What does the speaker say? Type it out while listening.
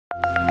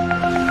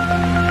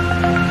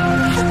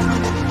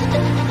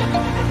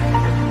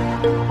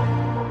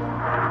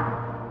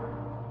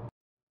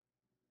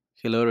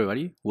Hello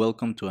everybody,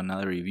 welcome to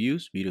another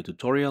reviews video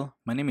tutorial.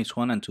 My name is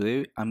Juan and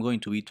today I'm going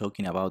to be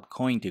talking about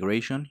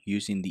cointegration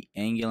using the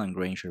Engle and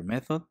Granger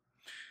method.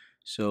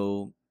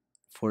 So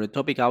for the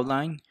topic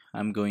outline,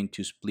 I'm going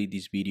to split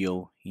this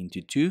video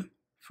into two.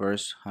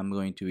 First, I'm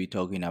going to be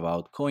talking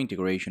about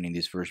cointegration in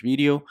this first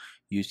video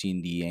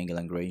using the Engle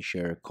and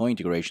Granger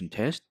cointegration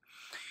test.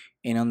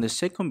 And on the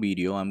second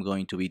video, I'm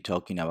going to be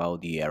talking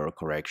about the error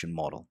correction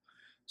model.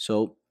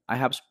 So I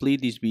have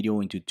split this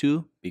video into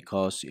two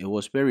because it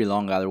was very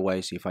long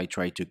otherwise if I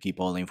try to keep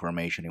all the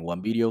information in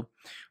one video.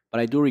 But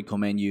I do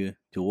recommend you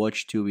to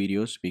watch two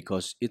videos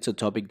because it's a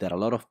topic that a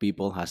lot of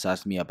people has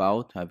asked me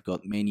about. I've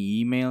got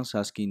many emails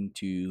asking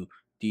to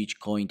teach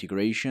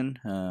cointegration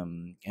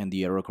and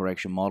the error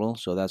correction model.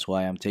 So that's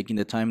why I'm taking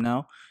the time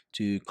now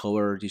to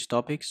cover these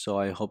topics. So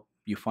I hope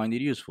you find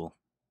it useful.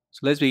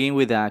 So let's begin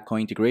with a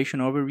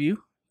cointegration overview.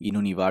 In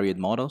univariate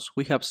models,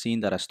 we have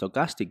seen that a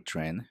stochastic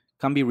trend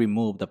can be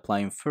removed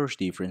applying first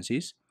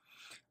differences,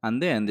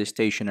 and then the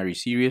stationary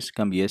series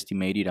can be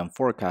estimated and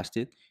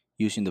forecasted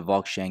using the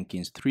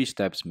Vogt-Jenkins 3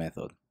 steps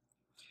method.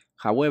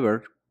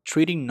 However,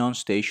 treating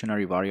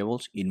non-stationary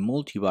variables in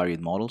multivariate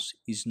models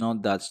is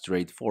not that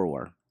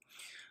straightforward.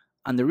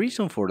 And the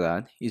reason for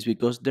that is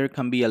because there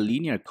can be a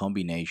linear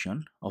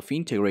combination of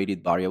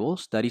integrated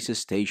variables that is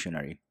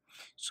stationary.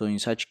 So in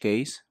such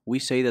case, we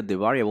say that the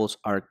variables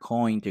are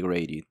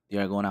cointegrated. They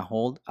are going to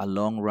hold a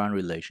long-run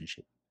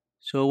relationship.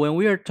 So when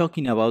we are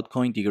talking about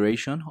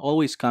cointegration,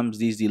 always comes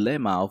this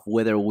dilemma of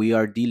whether we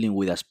are dealing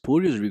with a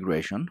spurious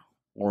regression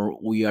or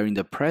we are in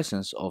the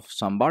presence of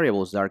some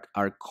variables that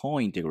are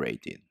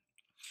cointegrated.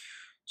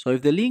 So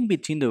if the link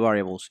between the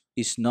variables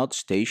is not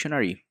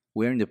stationary,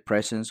 we're in the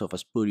presence of a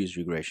spurious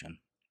regression.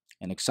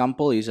 An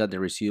example is that the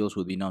residuals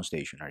would be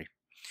non-stationary.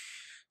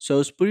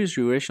 So spurious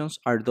regressions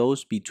are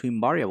those between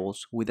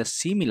variables with a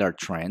similar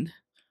trend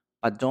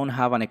but don't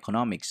have an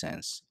economic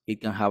sense.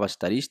 It can have a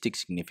statistic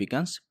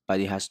significance, but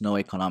it has no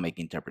economic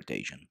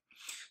interpretation.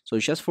 So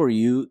just for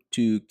you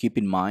to keep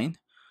in mind,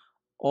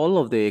 all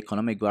of the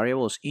economic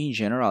variables in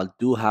general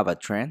do have a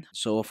trend.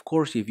 So of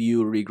course, if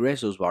you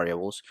regress those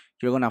variables,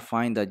 you're going to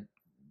find that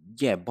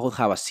both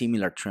have a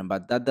similar trend,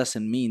 but that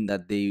doesn't mean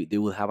that they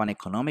will have an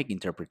economic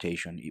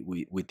interpretation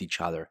with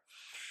each other.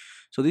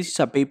 So this is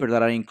a paper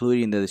that I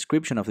included in the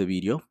description of the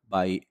video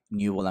by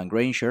Engle and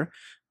Granger,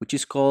 which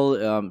is called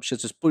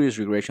just a spurious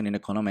regression in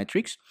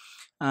econometrics.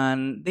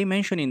 And they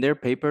mention in their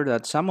paper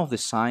that some of the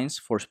signs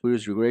for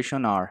spurious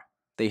regression are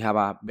they have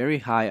a very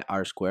high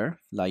R-square,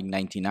 like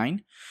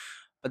 99,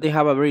 but they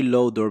have a very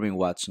low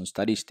Durbin-Watson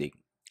statistic.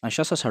 And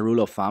just as a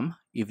rule of thumb,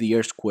 if the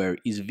R-square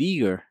is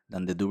bigger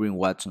than the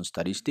Durbin-Watson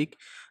statistic,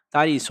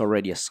 that is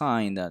already a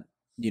sign that,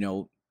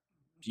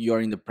 you're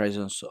in the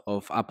presence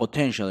of a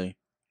potentially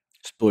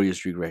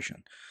spurious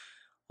regression.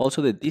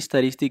 Also, that these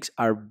statistics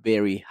are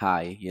very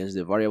high. Yes,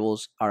 the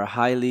variables are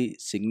highly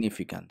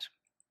significant.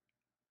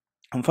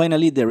 And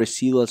finally, the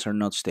residuals are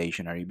not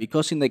stationary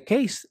because in the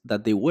case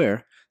that they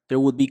were, there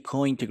would be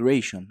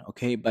cointegration,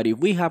 okay? But if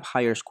we have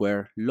higher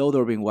square, low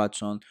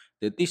Durbin-Watson,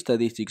 that these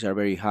statistics are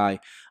very high,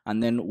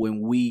 and then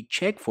when we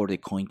check for the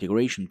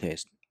cointegration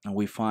test and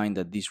we find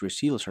that these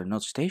residuals are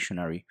not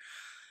stationary,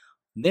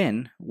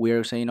 then we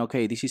are saying,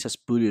 okay, this is a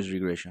spurious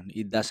regression.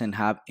 It doesn't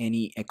have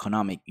any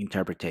economic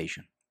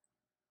interpretation.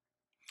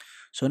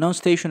 So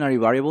non-stationary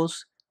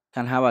variables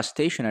can have a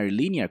stationary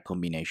linear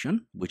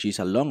combination, which is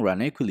a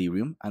long-run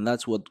equilibrium, and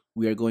that's what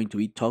we are going to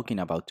be talking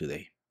about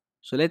today.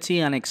 So let's see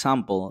an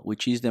example,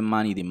 which is the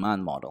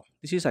money-demand model.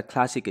 This is a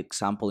classic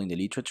example in the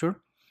literature.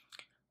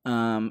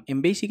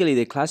 And basically,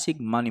 the classic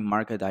money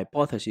market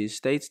hypothesis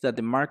states that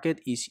the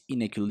market is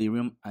in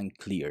equilibrium and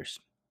clears.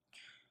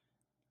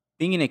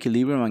 Being in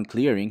equilibrium and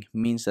clearing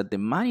means that the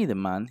money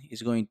demand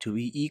is going to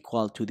be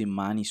equal to the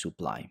money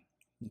supply.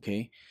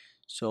 Okay,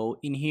 so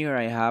in here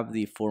I have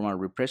the formal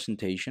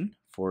representation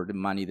for the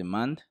money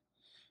demand,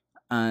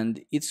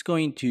 and it's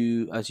going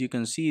to, as you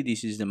can see,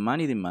 this is the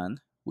money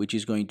demand, which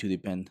is going to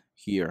depend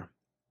here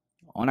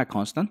on a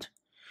constant.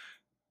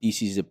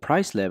 This is the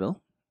price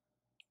level,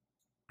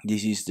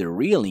 this is the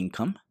real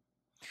income,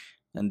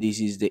 and this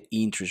is the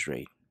interest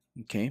rate.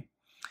 Okay,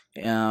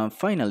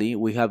 finally,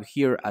 we have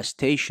here a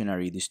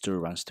stationary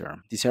disturbance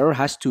term. This error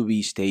has to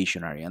be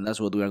stationary, and that's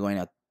what we are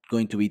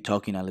going to be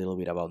talking a little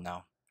bit about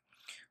now.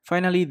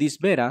 Finally, these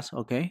betas,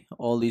 okay,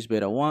 all these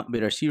beta 1,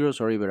 beta 0,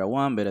 sorry, beta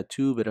 1, beta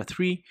 2, beta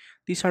 3,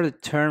 these are the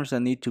terms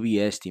that need to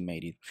be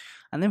estimated.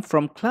 And then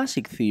from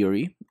classic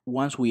theory,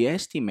 once we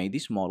estimate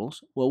these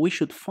models, what we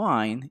should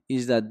find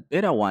is that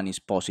beta 1 is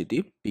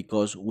positive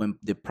because when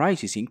the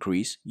price is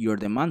increased, your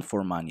demand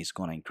for money is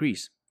going to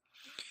increase.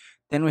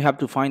 Then we have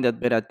to find that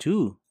beta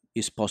 2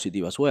 is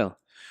positive as well,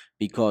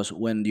 because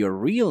when your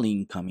real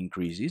income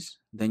increases,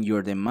 then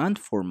your demand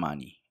for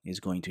money is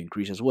going to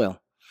increase as well.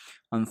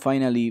 And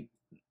finally,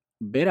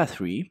 beta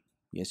 3,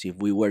 yes, if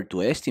we were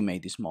to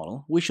estimate this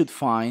model, we should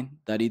find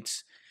that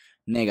it's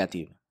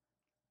negative.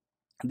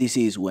 This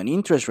is when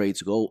interest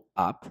rates go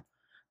up,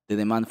 the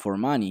demand for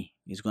money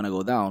is going to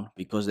go down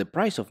because the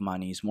price of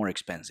money is more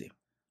expensive.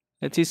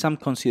 Let's see some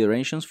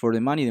considerations for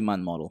the money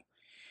demand model.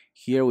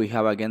 Here we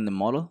have again the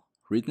model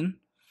written,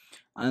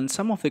 and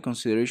some of the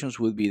considerations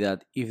would be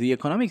that if the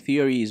economic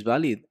theory is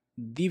valid,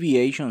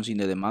 deviations in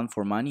the demand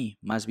for money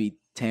must be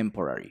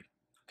temporary.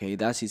 Okay,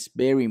 that is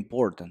very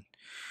important.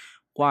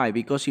 Why?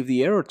 Because if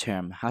the error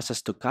term has a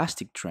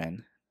stochastic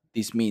trend,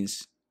 this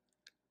means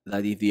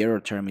that if the error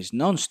term is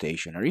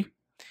non-stationary,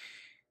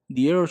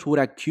 the errors would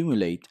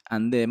accumulate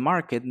and the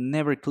market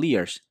never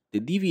clears. The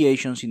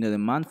deviations in the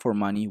demand for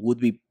money would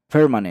be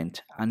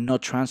permanent and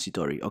not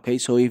transitory. Okay,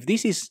 so if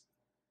this is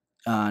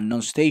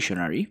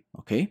non-stationary,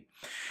 okay,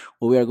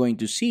 what we are going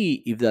to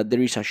see if that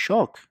there is a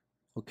shock,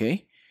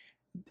 okay,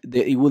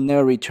 it will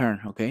never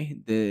return.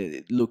 Okay,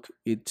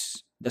 it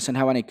doesn't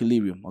have an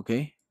equilibrium.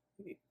 Okay,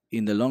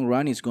 in the long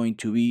run it's going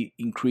to be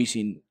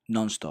increasing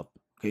non-stop.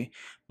 Okay,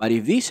 but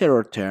if this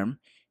error term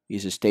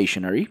is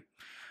stationary,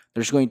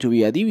 there's going to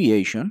be a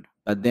deviation,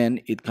 but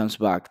then it comes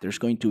back. There's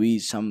going to be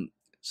some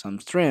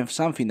strength,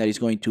 something that is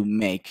going to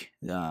make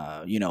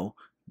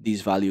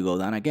this value go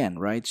down again,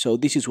 right? So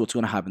this is what's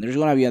going to happen. There's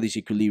going to be a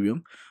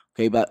disequilibrium,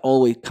 okay, but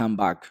always come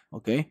back.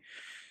 Okay,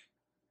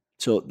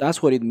 so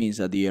that's what it means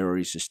that the error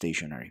is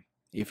stationary.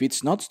 If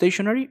it's not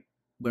stationary,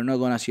 we're not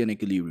going to see an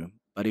equilibrium.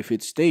 But if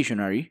it's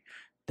stationary,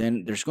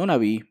 then there's going to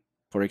be,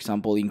 for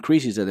example,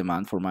 increases the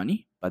demand for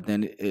money, but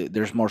then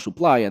there's more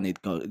supply and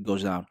it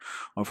goes down.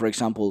 Or for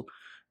example,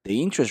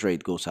 the interest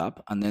rate goes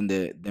up and then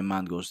the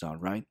demand goes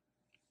down, right?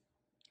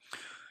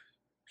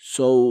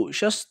 So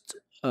just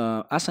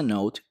as a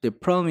note, the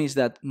problem is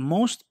that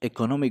most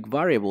economic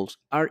variables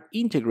are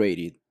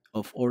integrated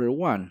of order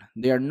 1.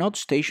 They are not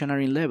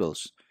stationary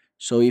levels.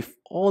 So if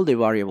all the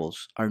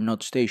variables are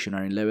not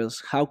stationary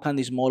levels, how can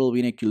this model be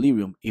in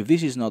equilibrium? If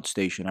this is not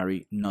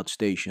stationary, not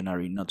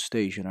stationary, not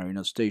stationary,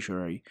 not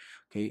stationary,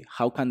 okay,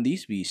 how can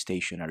this be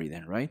stationary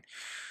then, right?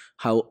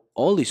 How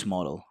all this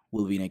model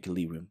will be in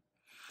equilibrium?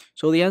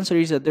 So the answer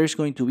is that there's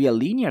going to be a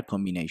linear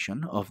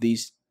combination of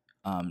these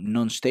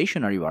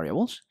non-stationary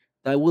variables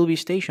that will be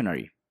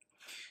stationary.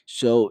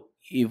 So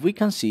if we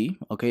can see,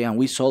 okay, and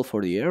we solve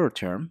for the error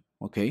term,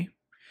 okay,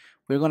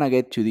 we're going to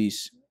get to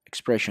this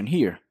expression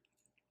here.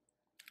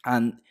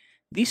 And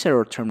this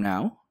error term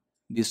now,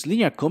 this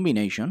linear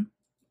combination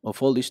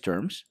of all these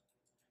terms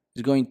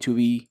is going to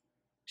be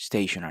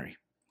stationary.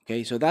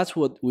 Okay, so that's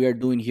what we are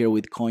doing here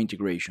with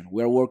cointegration.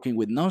 We are working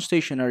with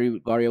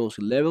non-stationary variables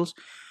and levels,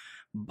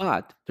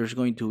 but there's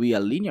going to be a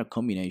linear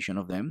combination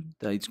of them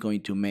that is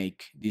going to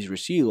make these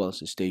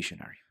residuals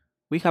stationary.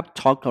 We have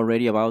talked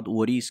already about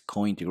what is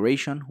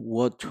cointegration,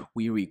 what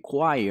we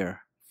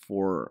require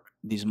for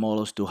these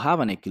models to have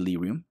an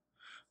equilibrium.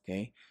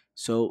 Okay,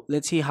 so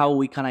let's see how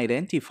we can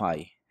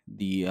identify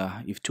the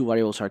if two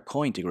variables are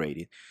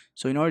cointegrated.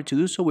 So in order to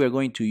do so, we are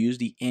going to use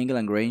the Engle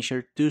and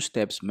Granger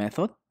two-steps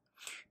method.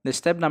 The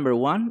step number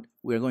 1,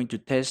 we are going to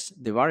test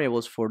the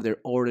variables for their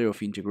order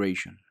of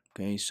integration.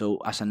 Okay, so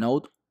as a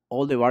note,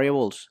 all the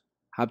variables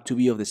have to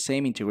be of the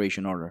same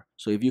integration order.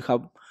 So if you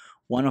have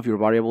one of your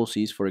variables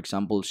is, for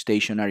example,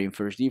 stationary in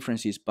first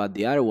differences, but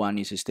the other one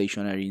is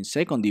stationary in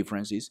second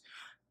differences,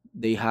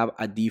 they have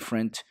a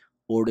different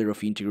order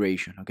of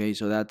integration. Okay,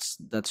 so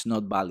that's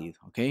not valid.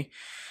 Okay,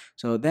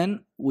 so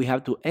then we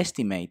have to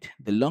estimate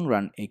the long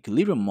run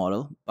equilibrium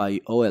model by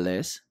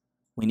OLS.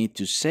 We need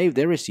to save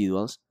the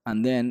residuals,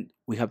 and then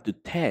we have to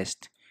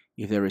test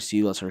if the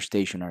residuals are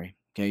stationary.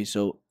 Okay,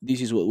 so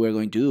this is what we're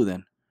going to do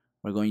then.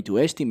 We're going to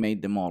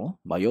estimate the model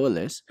by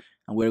OLS,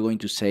 and we're going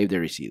to save the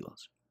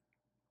residuals.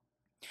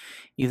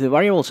 If the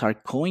variables are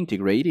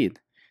cointegrated,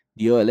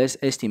 the OLS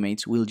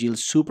estimates will yield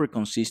super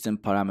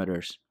consistent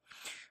parameters,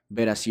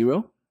 beta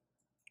 0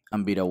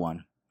 and beta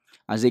 1,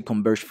 as they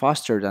converge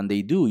faster than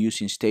they do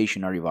using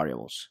stationary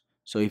variables.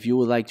 So if you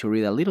would like to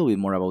read a little bit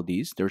more about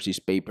this, there's this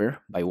paper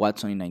by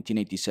Watson in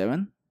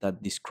 1987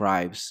 that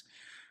describes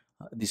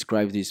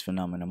this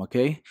phenomenon.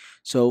 Okay,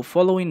 so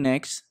following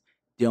next,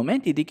 the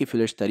augmented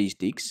Dickey-Fuller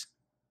statistics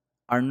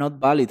are not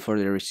valid for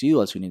the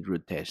residuals unit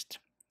root test.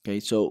 Okay,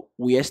 so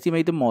we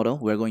estimate the model,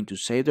 we're going to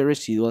save the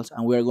residuals,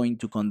 and we're going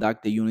to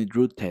conduct the unit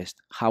root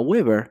test.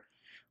 However,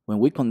 when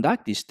we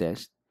conduct this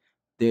test,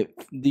 the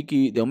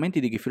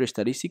augmented Dickey-Fuller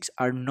statistics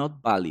are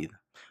not valid.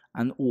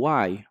 And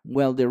why?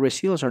 Well, the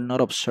residuals are not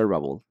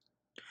observable.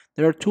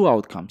 There are two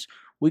outcomes.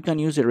 We can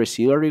use the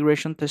residual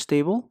regression test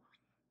table.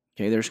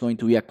 Okay, there's going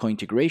to be a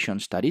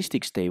cointegration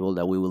statistics table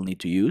that we will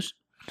need to use.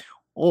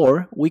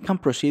 Or we can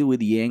proceed with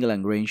the Engle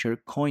and Granger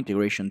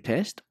cointegration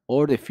test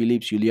or the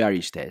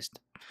Phillips-Uliaris test.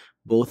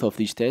 Both of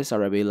these tests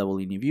are available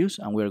in EViews,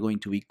 and we are going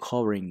to be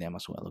covering them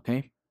as well,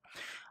 okay?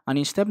 And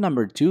in step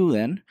number 2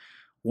 then,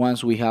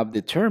 once we have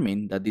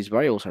determined that these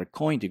variables are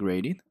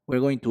cointegrated, we're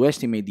going to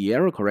estimate the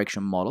error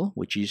correction model,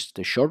 which is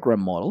the short-run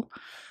model,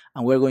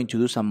 and we're going to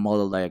do some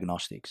model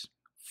diagnostics.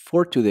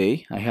 For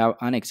today, I have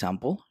an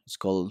example. It's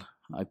called,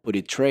 I put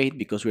it trade,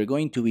 because we're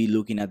going to be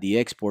looking at the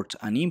exports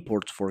and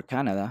imports for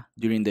Canada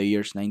during the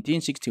years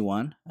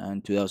 1961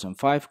 and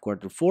 2005,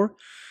 quarter 4.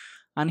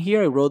 And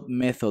here I wrote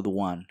method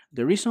 1.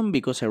 The reason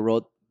because I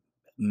wrote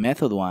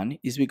method 1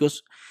 is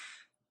because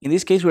in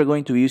this case we're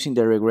going to be using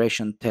the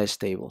regression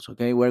test tables.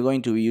 Okay, we're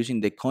going to be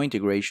using the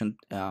cointegration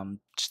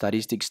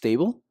statistics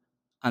table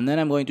And then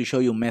I'm going to show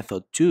you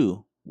method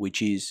 2,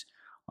 which is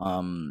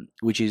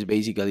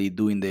basically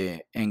doing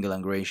the Engle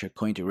and Granger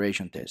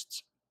cointegration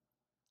tests.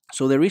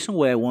 So the reason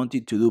why I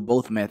wanted to do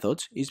both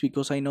methods is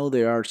because I know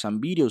there are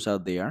some videos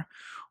out there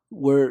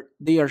where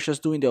they are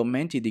just doing the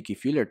augmented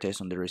Dickey-Fuller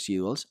test on the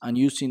residuals and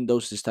using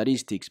those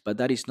statistics, but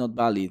that is not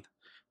valid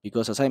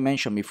because, as I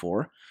mentioned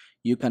before,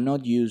 you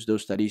cannot use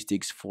those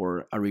statistics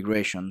for a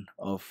regression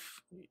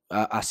of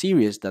a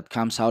series that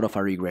comes out of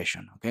a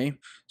regression, okay?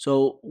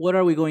 So what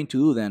are we going to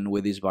do then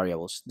with these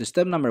variables? The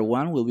step number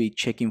 1 will be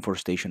checking for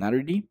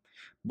stationarity.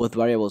 Both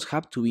variables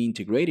have to be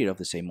integrated of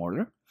the same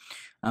order.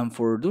 And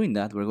for doing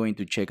that, we're going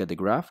to check at the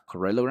graph,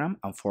 parallelogram,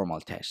 and formal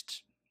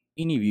tests.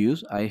 In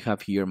EViews, I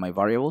have here my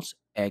variables,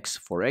 X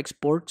for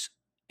exports,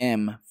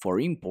 M for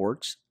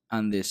imports,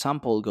 and the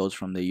sample goes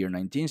from the year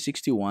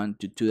 1961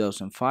 to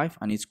 2005,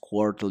 and it's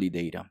quarterly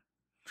data.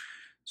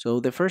 So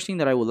the first thing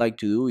that I would like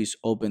to do is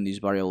open these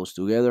variables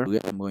together.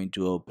 I'm going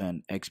to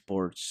open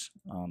exports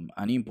and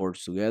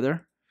imports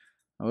together.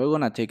 And we're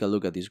going to take a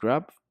look at this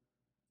graph,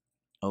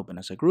 open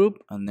as a group,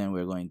 and then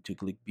we're going to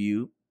click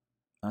view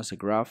as a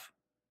graph.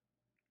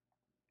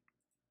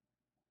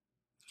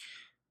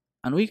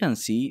 And we can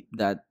see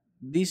that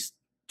these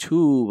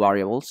two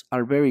variables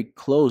are very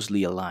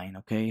closely aligned,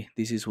 okay?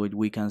 This is what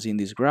we can see in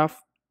this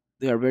graph.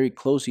 They are very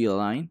closely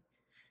aligned.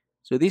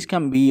 So this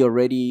can be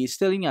already, it's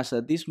telling us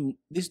that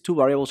these two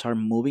variables are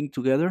moving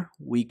together.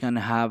 We can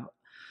have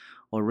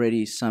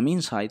already some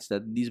insights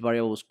that these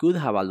variables could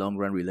have a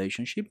long-run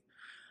relationship.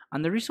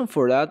 And the reason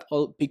for that,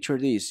 I'll picture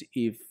this.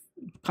 If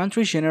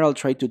countries generally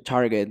try to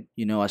target,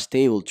 a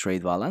stable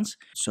trade balance,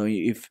 so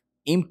if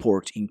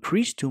imports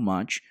increase too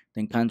much,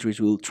 then countries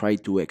will try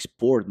to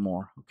export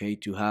more, okay,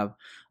 to have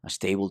a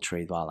stable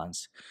trade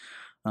balance.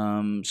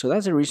 So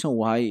that's the reason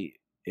why,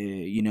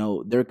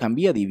 there can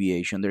be a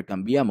deviation, there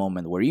can be a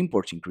moment where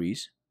imports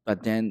increase,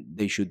 but then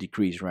they should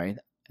decrease, right?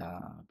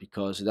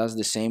 Because that's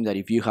the same that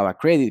if you have a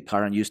credit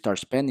card and you start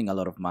spending a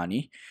lot of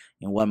money,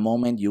 in one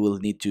moment you will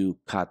need to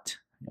cut,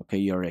 okay,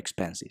 your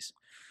expenses.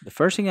 The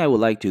first thing I would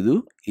like to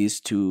do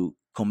is to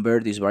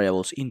convert these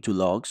variables into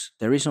logs.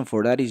 The reason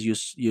for that is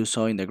you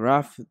saw in the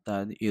graph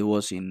that it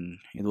was in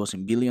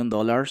 $1 billion,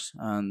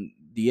 and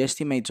the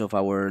estimates of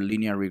our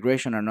linear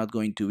regression are not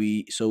going to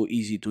be so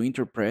easy to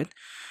interpret.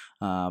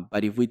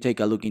 But if we take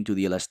a look into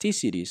the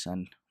elasticities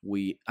and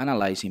we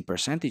analyze in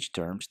percentage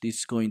terms, this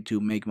is going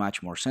to make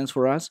much more sense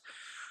for us.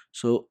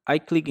 So I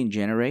click in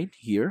generate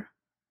here,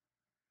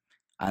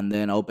 and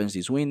then opens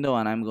this window,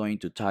 and I'm going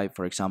to type,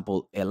 for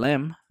example,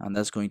 LM, and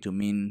that's going to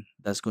be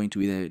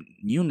the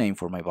new name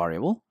for my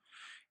variable,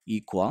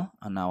 equal,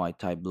 and now I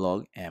type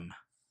log M.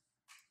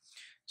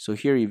 So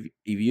here, if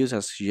EViews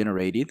has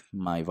generated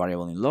my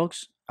variable in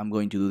logs, I'm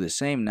going to do the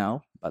same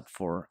now, but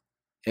for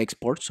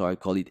export, so I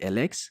call it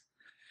LX,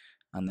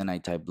 and then I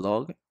type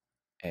log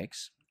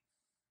X,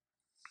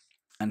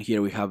 and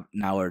here we have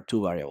now our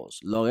two variables,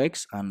 log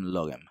X and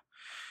log M.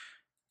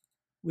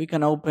 We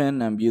can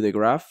open and view the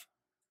graph,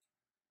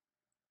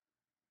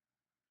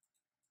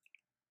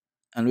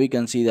 and we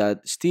can see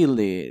that still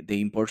the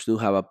imports do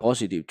have a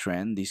positive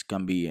trend. This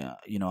can be a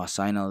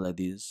signal that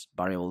this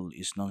variable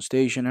is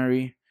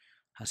non-stationary,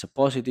 has a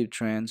positive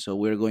trend. So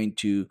we're going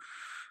to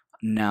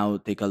now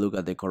take a look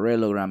at the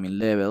parallelogram in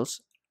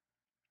levels,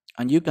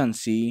 and you can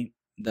see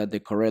that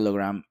the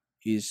parallelogram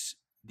is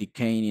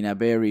decaying in a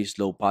very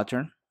slow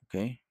pattern.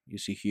 Okay, you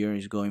see here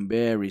is going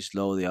very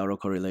slow, the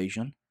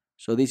autocorrelation.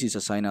 So this is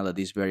a signal that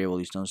this variable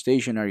is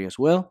non-stationary as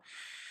well.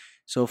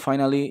 So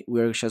finally,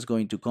 we're just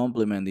going to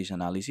complement this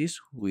analysis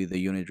with the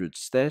unit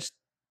roots test,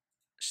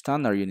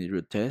 standard unit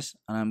root test,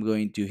 and I'm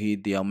going to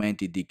hit the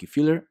augmented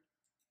Dickey-Fuller.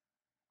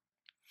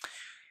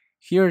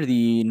 Here,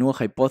 the null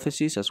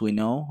hypothesis, as we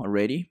know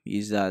already,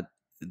 is that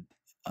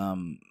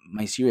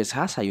my series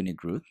has a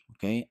unit root,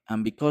 okay,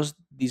 and because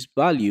this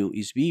value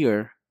is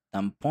bigger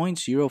than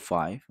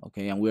 0.05,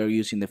 okay, and we are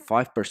using the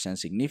 5%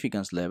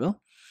 significance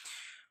level,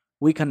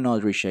 we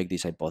cannot reject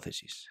this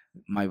hypothesis.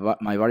 My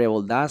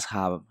variable does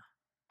have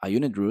a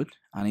unit root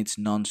and it's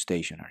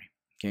non-stationary,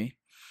 okay?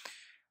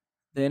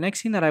 The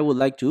next thing that I would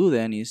like to do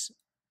then is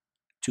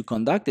to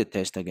conduct the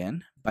test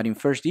again, but in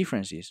first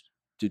differences,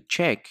 to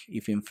check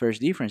if in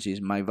first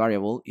differences my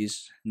variable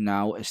is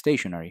now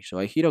stationary. So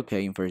I hit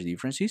OK in first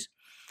differences,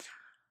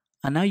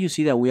 and now you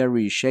see that we are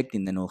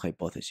rejecting the null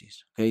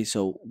hypothesis, okay?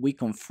 So we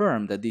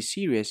confirm that this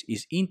series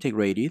is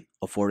integrated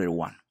of order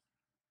 1.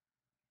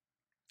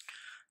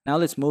 Now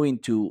let's move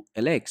into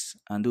LX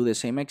and do the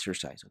same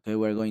exercise, okay?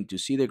 We're going to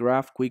see the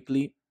graph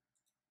quickly.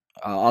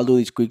 I'll do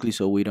this quickly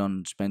so we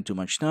don't spend too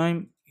much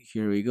time.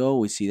 Here we go.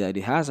 We see that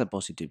it has a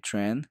positive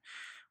trend.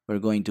 We're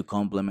going to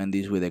complement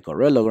this with a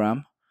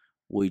parallelogram.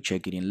 We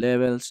check it in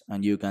levels,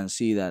 and you can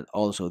see that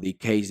also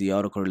decays the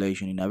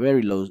autocorrelation in a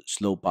very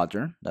slow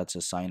pattern. That's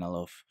a signal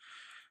of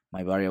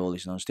my variable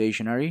is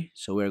non-stationary.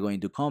 So we're going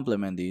to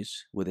complement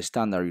this with a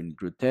standard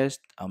unit root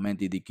test,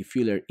 augmented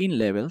Dickey-Fuller in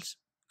levels,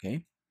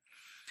 okay?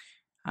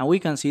 And we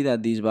can see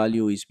that this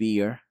value is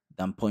bigger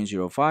than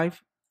 0.05,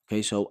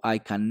 Okay, so I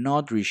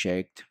cannot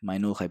reject my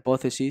null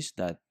hypothesis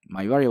that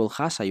my variable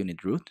has a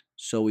unit root,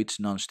 so it's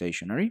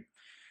non-stationary.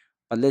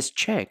 But let's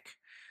check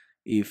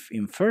if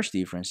in first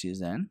differences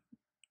then,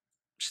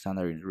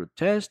 standard unit root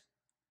test,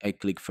 I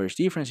click first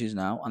differences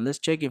now, and let's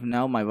check if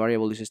now my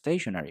variable is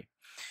stationary.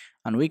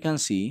 And we can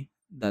see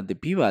that the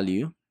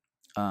p-value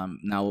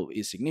now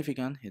is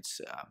significant.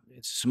 It's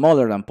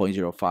smaller than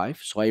 0.05,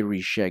 so I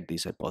reject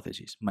this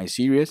hypothesis. My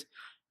series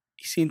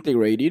is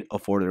integrated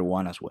of order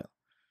 1 as well.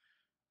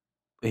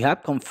 We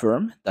have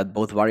confirmed that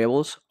both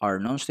variables are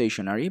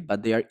non-stationary,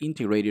 but they are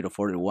integrated of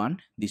order 1.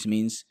 This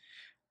means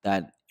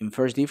that in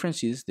first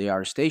differences, they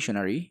are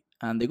stationary.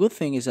 And the good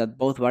thing is that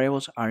both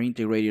variables are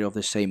integrated of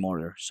the same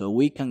order. So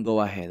we can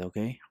go ahead,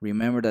 okay?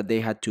 Remember that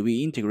they had to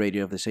be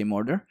integrated of the same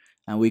order,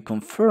 and we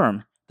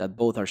confirm that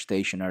both are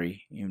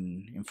stationary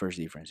in first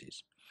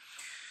differences.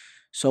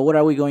 So what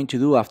are we going to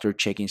do after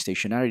checking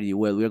stationarity?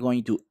 Well, we're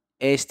going to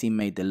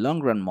estimate the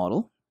long-run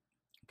model.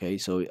 Okay,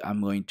 so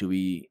I'm going to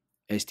be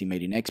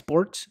estimating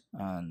exports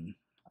and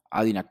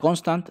adding a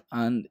constant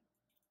and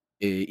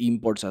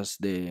imports as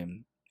the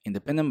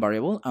independent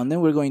variable, and then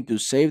we're going to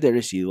save the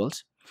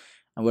residuals,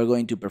 and we're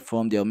going to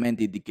perform the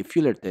augmented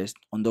Dickey-Fuller test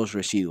on those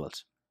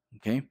residuals.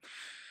 Okay,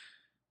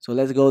 so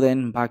let's go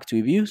then back to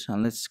EViews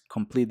and let's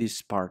complete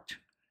this part.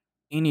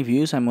 In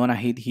EViews, I'm gonna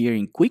hit here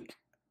in quick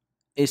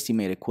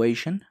estimate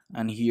equation,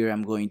 and here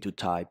I'm going to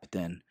type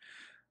then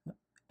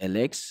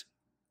LX,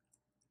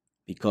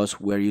 because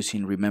we're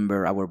using,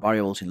 remember, our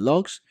variables in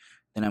logs.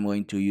 Then I'm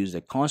going to use the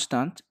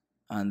constant,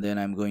 and then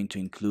I'm going to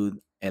include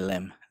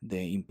LM,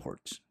 the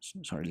imports.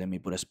 Sorry, let me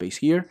put a space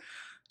here.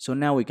 So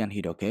now we can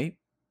hit OK.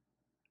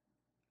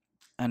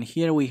 And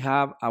here we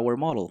have our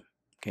model.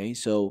 Okay,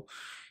 so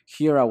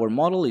here our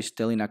model is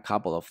telling a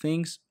couple of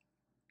things.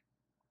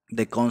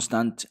 The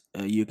constant,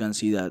 you can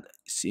see that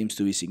seems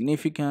to be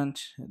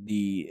significant.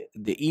 The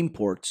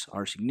imports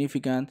are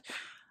significant.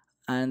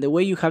 And the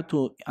way you have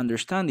to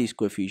understand this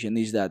coefficient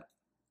is that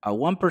a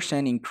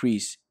 1%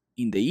 increase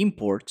in the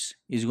imports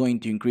is going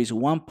to increase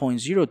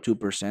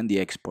 1.02% the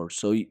exports.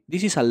 So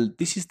this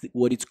is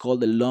what it's called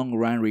the long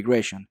run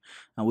regression.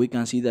 And we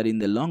can see that in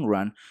the long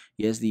run,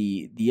 yes,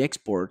 the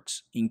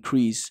exports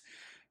increase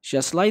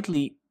just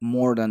slightly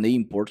more than the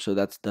imports, so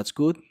that's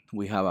good.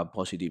 We have a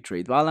positive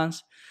trade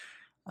balance.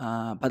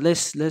 But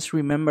let's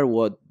remember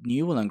what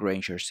Engle and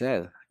Granger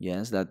said.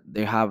 Yes, that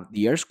they have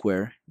the R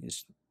square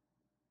is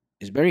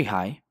very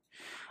high,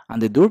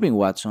 and the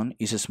Durbin-Watson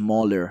is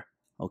smaller,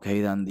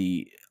 okay, than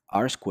the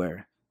R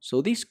square.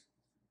 So this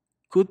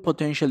could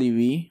potentially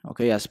be,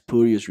 okay, a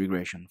spurious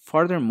regression.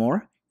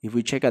 Furthermore, if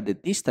we check at the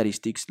t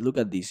statistics, look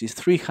at this, it's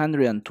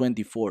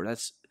 324.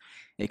 That's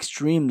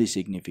extremely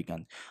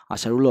significant.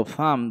 As a rule of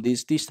thumb,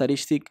 this t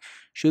statistic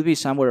should be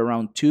somewhere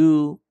around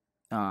 2,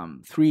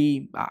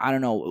 3, I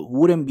don't know,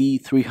 wouldn't be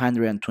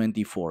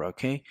 324,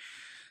 okay?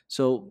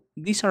 So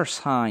these are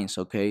signs,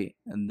 okay,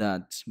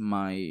 that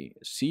my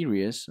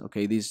series,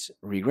 okay, this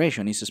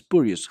regression is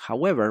spurious.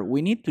 However,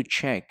 we need to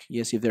check,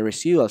 yes, if the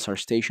residuals are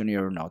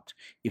stationary or not.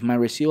 If my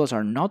residuals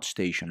are not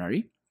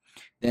stationary,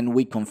 then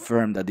we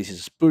confirm that this is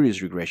a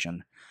spurious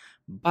regression.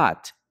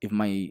 But if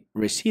my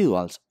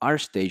residuals are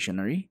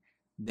stationary,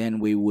 then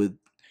we would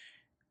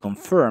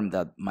confirm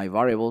that my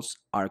variables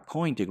are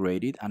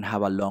cointegrated and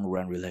have a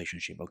long-run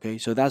relationship, okay?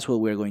 So that's what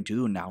we're going to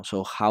do now.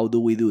 So how do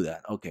we do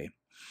that? Okay.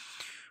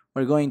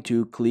 We're going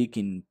to click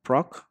in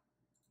proc,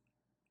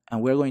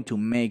 and we're going to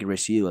make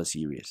residual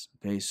series.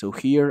 Okay, so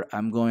here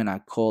I'm going to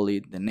call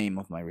it the name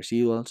of my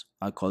residuals.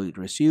 I'll call it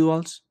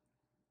residuals,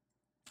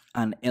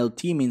 and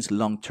LT means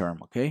long term.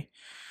 Okay,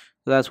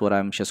 so that's what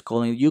I'm just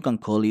calling it. You can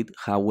call it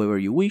however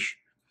you wish.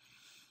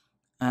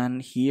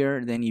 And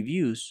here then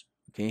EViews,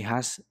 okay,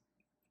 has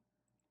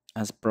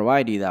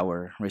provided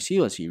our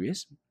residual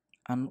series,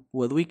 and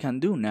what we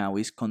can do now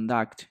is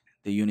conduct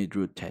the unit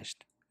root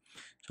test.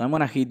 So I'm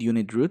going to hit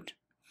unit root,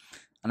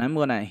 and I'm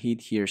gonna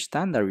hit here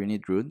standard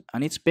unit root,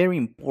 and it's very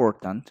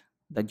important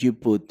that you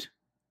put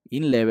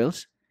in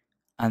levels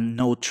and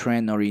no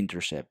trend or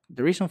intercept.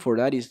 The reason for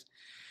that is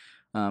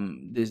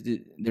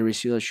the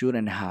residual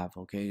shouldn't have,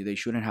 okay, they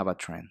shouldn't have a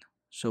trend.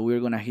 So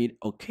we're gonna hit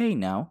OK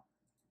now,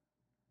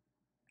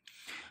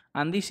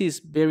 and this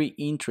is very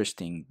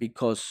interesting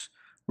because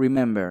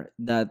remember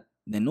that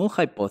the null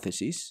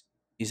hypothesis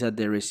is that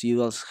the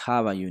residuals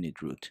have a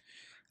unit root.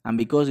 And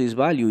because this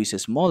value is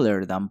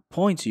smaller than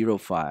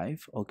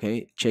 0.05,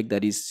 okay, check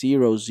that is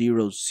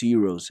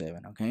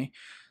 0.0007, okay?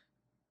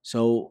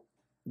 So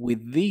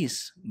with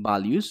these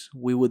values,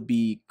 we would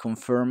be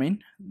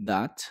confirming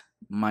that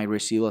my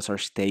residuals are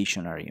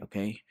stationary,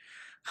 okay?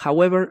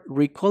 However,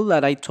 recall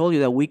that I told you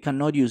that we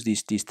cannot use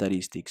these t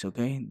statistics,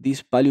 okay?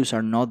 These values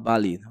are not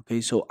valid,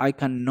 okay? So I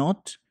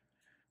cannot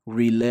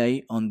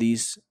rely on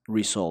these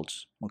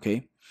results,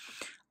 okay?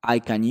 I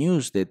can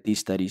use the t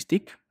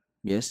statistic.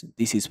 Yes,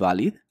 this is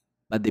valid,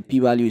 but the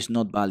p-value is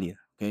not valid,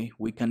 okay?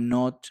 We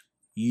cannot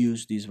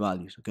use these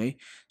values, okay?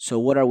 So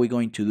what are we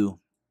going to do?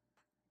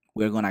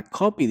 We're going to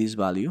copy this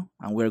value,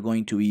 and we're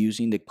going to be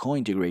using the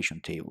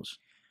cointegration tables.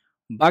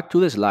 Back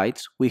to the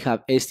slides, we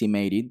have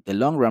estimated the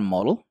long-run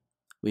model,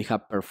 We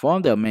have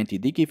performed the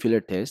augmented decay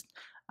filler test,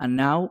 and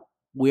now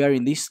we are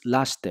in this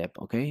last step.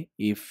 Okay,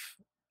 if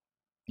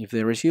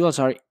the residuals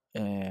are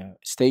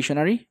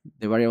stationary,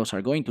 the variables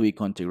are going to be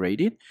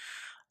cointegrated.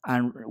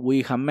 And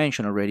we have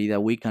mentioned already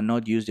that we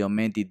cannot use the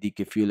augmented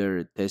decay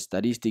filler test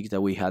statistics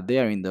that we had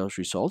there in those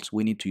results.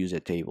 We need to use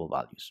the table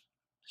values.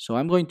 So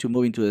I'm going to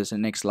move into the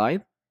next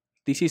slide.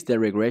 This is the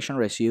regression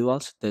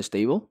residuals test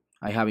table.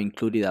 I have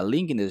included a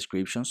link in the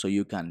description so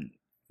you can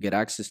get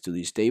access to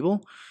this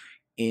table.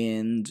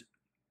 And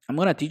I'm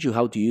going to teach you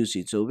how to use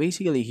it. So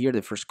basically here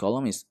the first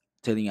column is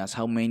telling us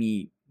how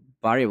many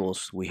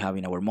variables we have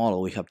in our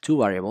model. We have two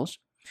variables.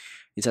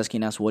 It's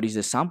asking us what is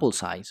the sample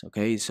size.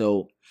 Okay,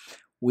 so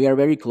we are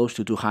very close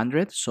to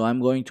 200, so I'm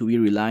going to be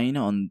relying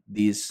on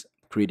these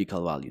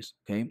critical values.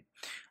 Okay,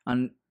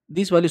 and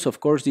these values, of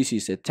course, this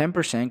is a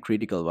 10%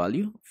 critical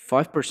value,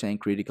 5%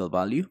 critical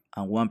value,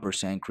 and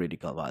 1%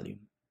 critical value.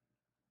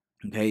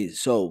 Okay,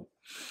 so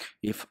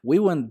if we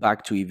went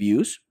back to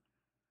EViews,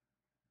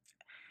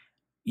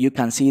 you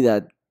can see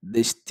that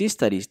these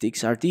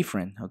statistics are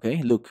different.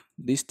 Okay, look,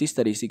 these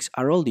statistics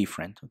are all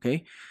different.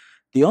 Okay,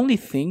 the only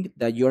thing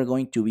that you are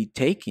going to be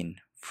taking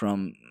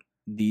from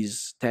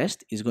this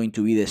test is going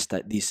to be this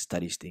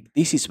statistic.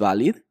 This is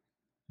valid,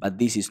 but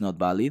this is not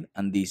valid,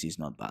 and this is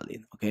not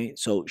valid. Okay,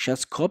 so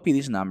just copy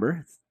this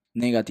number,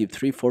 negative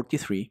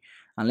 343,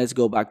 and let's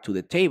go back to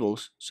the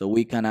tables so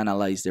we can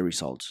analyze the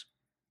results.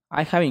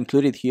 I have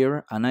included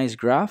here a nice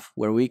graph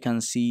where we can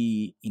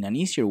see in an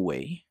easier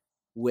way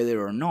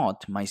whether or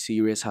not my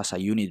series has a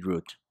unit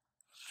root.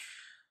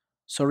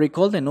 So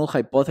recall the null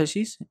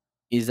hypothesis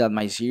is that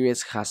my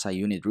series has a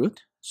unit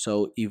root.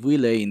 So if we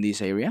lay in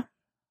this area,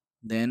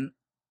 then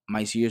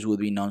my series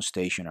would be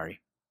non-stationary.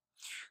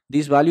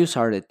 These values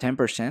are the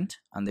 10%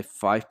 and the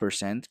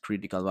 5%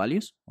 critical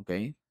values.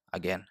 Okay,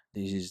 again,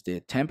 this is the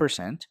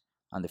 10%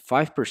 and the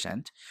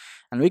 5%.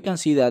 And we can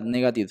see that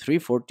negative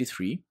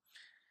 343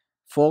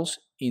 falls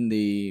in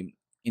the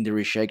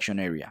rejection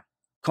area.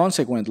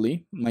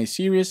 Consequently, my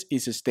series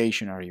is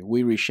stationary.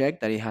 We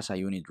reject that it has a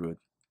unit root.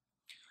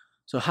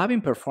 So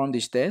having performed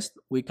this test,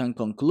 we can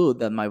conclude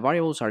that my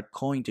variables are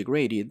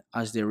cointegrated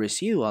as the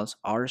residuals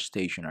are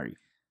stationary.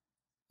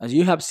 As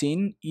you have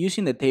seen,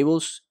 using the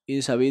tables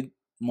is a bit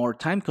more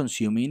time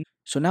consuming.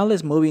 So now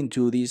let's move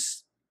into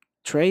this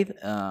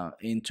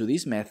into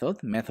this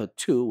method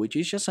 2, which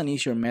is just an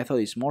easier method.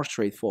 It's more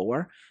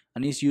straightforward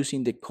and is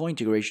using the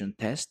cointegration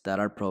tests that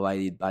are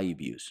provided by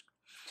EViews.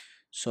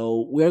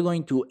 So we are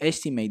going to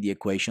estimate the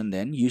equation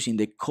then using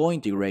the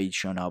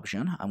cointegration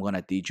option. I'm going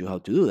to teach you how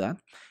to do that.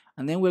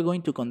 And then we're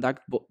going to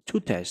conduct two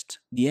tests,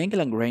 the Engle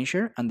and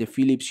Granger and the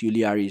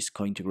Phillips-Uliaris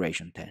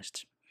cointegration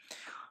tests.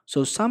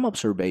 So some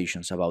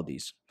observations about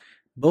this.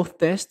 Both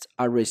tests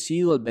are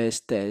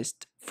residual-based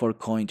tests for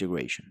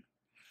cointegration.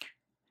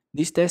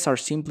 These tests are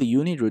simply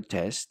unit root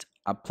tests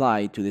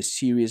applied to the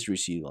series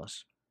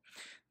residuals.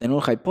 The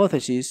null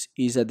hypothesis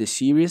is that the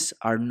series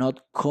are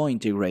not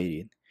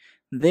cointegrated.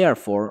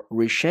 Therefore,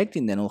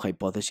 rejecting the null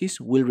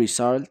hypothesis will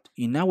result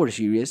in our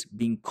series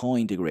being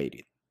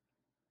cointegrated.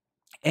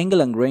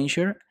 Engle and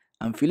Granger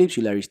and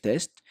Phillips-Uliaris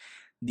tests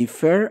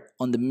differ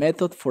on the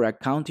method for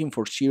accounting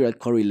for serial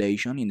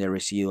correlation in the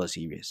residual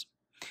series.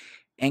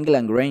 Engle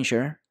and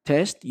Granger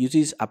test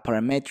uses a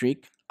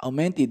parametric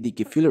augmented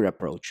decay filler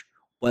approach,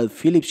 while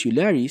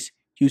Phillips-Uliaris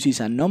uses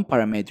a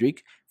non-parametric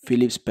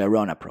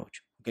Phillips-Perron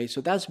approach. Okay,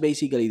 so that's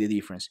basically the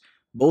difference.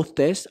 Both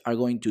tests are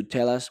going to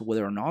tell us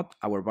whether or not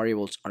our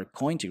variables are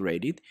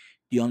cointegrated.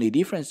 The only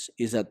difference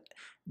is that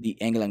the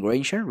Engle and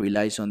Granger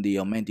relies on the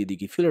augmented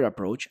decay filler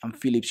approach and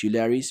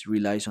Phillips-Uliaris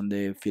relies on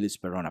the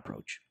Phillips-Perron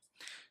approach.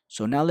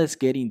 So now let's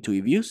get into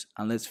EViews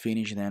and let's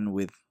finish then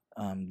with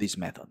this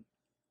method.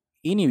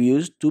 In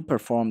EViews, to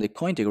perform the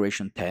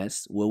cointegration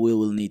test, what we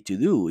will need to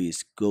do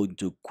is go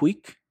into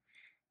quick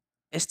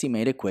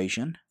estimate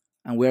equation,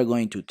 and we are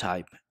going to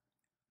type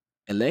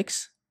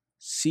Lx,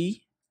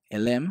 C,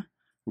 Lm.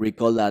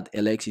 Recall that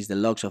Lx is the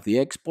logs of the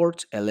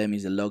exports, Lm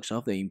is the logs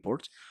of the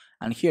imports,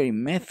 and here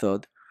in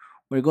method,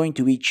 we're going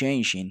to be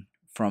changing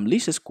from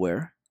least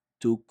square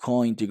to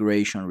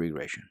cointegration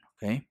regression.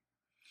 Okay.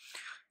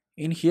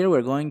 In here,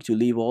 we're going to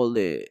leave all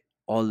the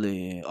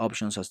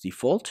options as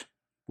default.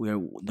 We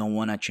don't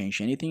want to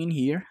change anything in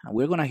here, and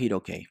we're going to hit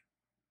OK.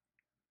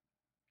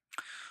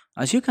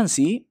 As you can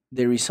see,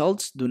 the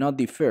results do not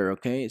differ.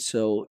 Okay,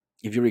 so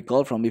if you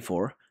recall from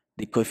before,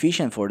 the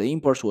coefficient for the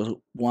imports was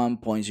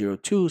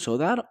 1.02, so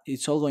that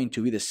it's all going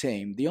to be the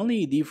same. The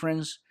only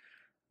difference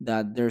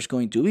that there's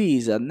going to be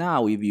is that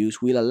now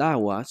EViews will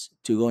allow us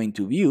to go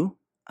into view,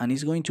 and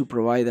it's going to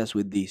provide us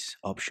with this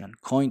option,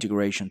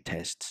 cointegration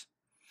tests.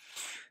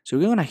 So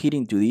we're going to hit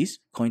into these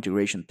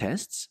cointegration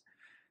tests,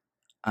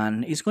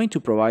 and it's going to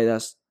provide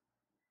us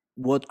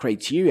what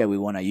criteria we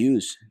want to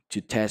use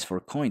to test for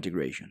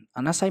cointegration.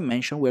 And as I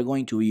mentioned, we're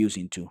going to be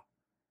using two,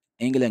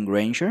 Engle and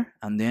Granger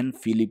and then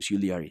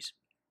Phillips-Uliaris.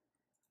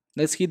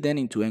 Let's hit then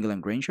into Engle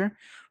and Granger.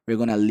 We're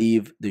going to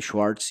leave the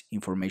Schwartz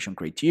information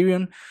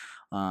criterion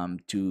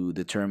to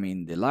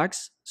determine the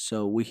lags.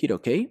 So we hit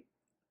OK.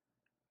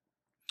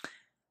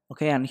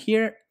 Okay, and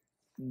here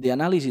the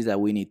analysis that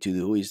we need to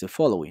do is the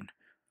following.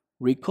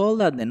 Recall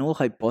that the null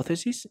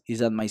hypothesis is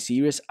that my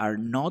series are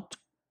not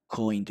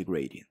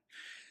cointegrated.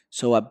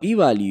 So a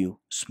p-value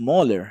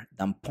smaller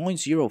than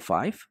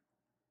 0.05,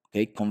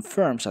 okay,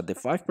 confirms at the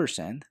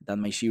 5% that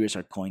my series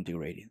are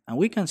cointegrated. And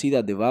we can see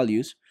that the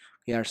values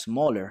are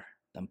smaller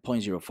than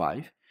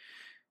 0.05.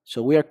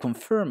 So we are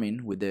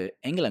confirming with the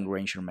Engle and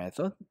Granger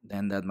method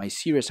then that my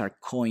series are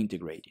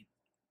cointegrated.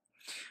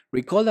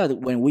 Recall that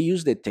when we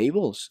use the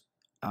tables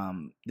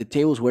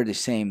were the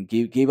same,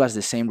 gave us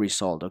the same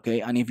result,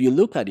 okay? And if you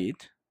look at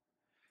it,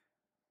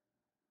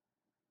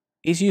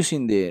 it's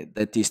using the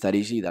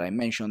t-statistic that I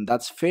mentioned.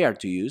 That's fair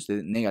to use,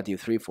 the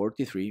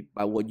 -343,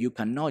 but what you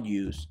cannot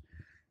use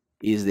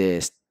is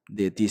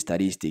the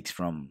t-statistics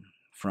from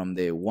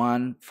the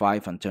 1,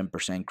 5, and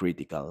 10%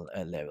 critical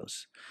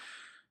levels.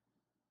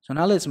 So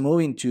now let's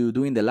move into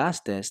doing the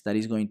last test, that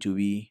is going to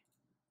be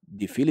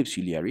the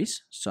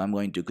Phillips-Euliaris. So I'm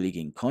going to click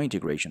in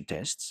cointegration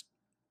tests,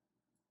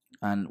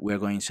 and we're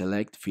going to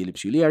select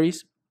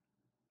Phillips-Euliaris.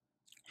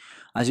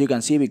 As you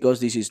can see, because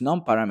this is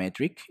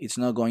non-parametric, it's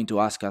not going to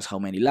ask us how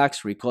many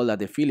lags. Recall that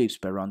the Phillips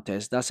per run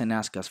test doesn't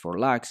ask us for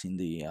lags in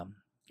the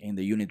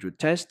unit root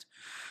test.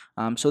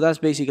 So that's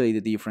basically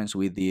the difference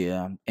with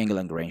the Engle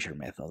and Granger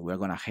method. We're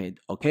going to hit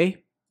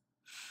OK.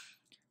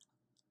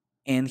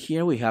 And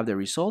here we have the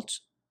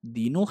results.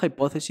 The null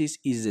hypothesis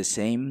is the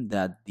same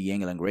that the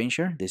Engle and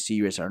Granger. The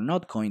series are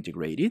not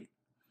cointegrated.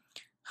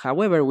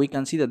 However, we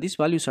can see that these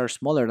values are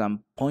smaller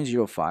than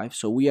 0.05,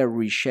 so we are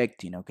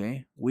rejecting,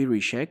 okay? We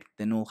reject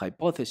the null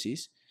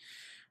hypothesis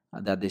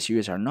that the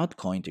series are not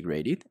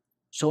cointegrated.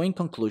 So in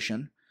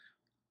conclusion,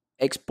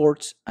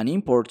 exports and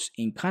imports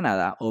in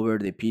Canada over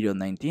the period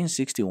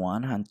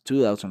 1961 and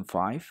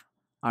 2005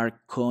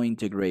 are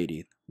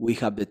cointegrated. We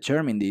have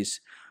determined this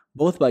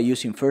both by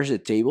using first the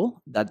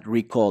table, that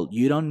recall,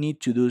 you don't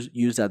need to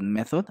use that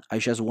method. I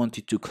just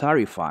wanted to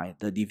clarify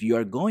that if you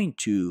are going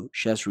to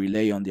just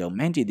rely on the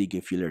augmented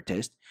decay filter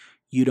test,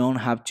 you don't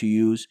have to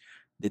use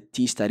the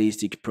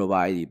t-statistic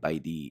provided by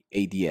the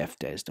ADF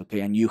test,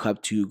 okay? And you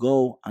have to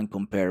go and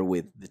compare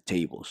with the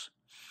tables.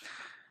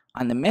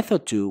 And the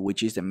method 2,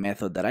 which is the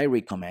method that I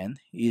recommend,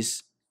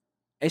 is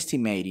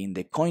estimating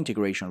the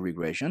cointegration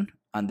regression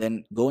and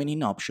then going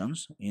in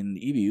options in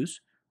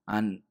EViews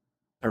and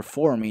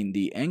performing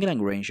the Engle and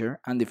Granger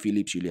and the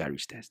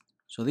Phillips-Euliaris test.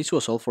 So this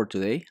was all for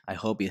today. I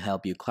hope it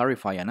helped you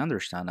clarify and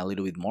understand a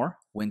little bit more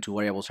when two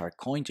variables are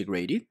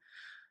cointegrated.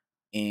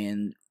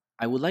 And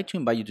I would like to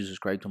invite you to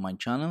subscribe to my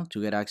channel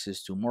to get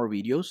access to more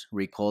videos.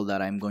 Recall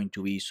that I'm going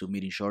to be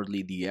submitting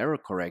shortly the error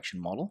correction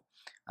model,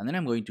 and then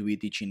I'm going to be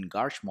teaching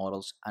Garch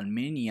models and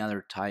many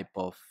other type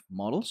of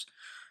models.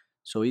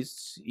 So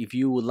if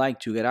you would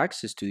like to get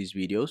access to these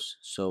videos,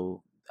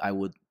 so I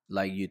would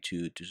like you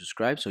to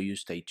subscribe, so you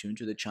stay tuned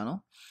to the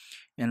channel.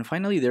 And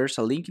finally, there's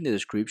a link in the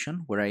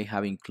description where I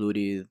have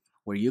included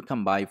where you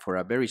can buy for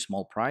a very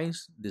small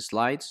price the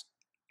slides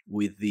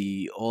with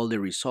all the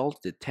results,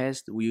 the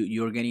test.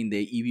 You're getting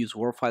the EViews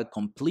Word file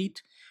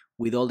complete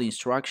with all the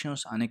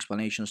instructions and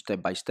explanations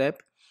step by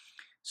step.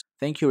 So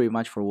thank you very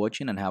much for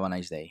watching and have a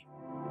nice day.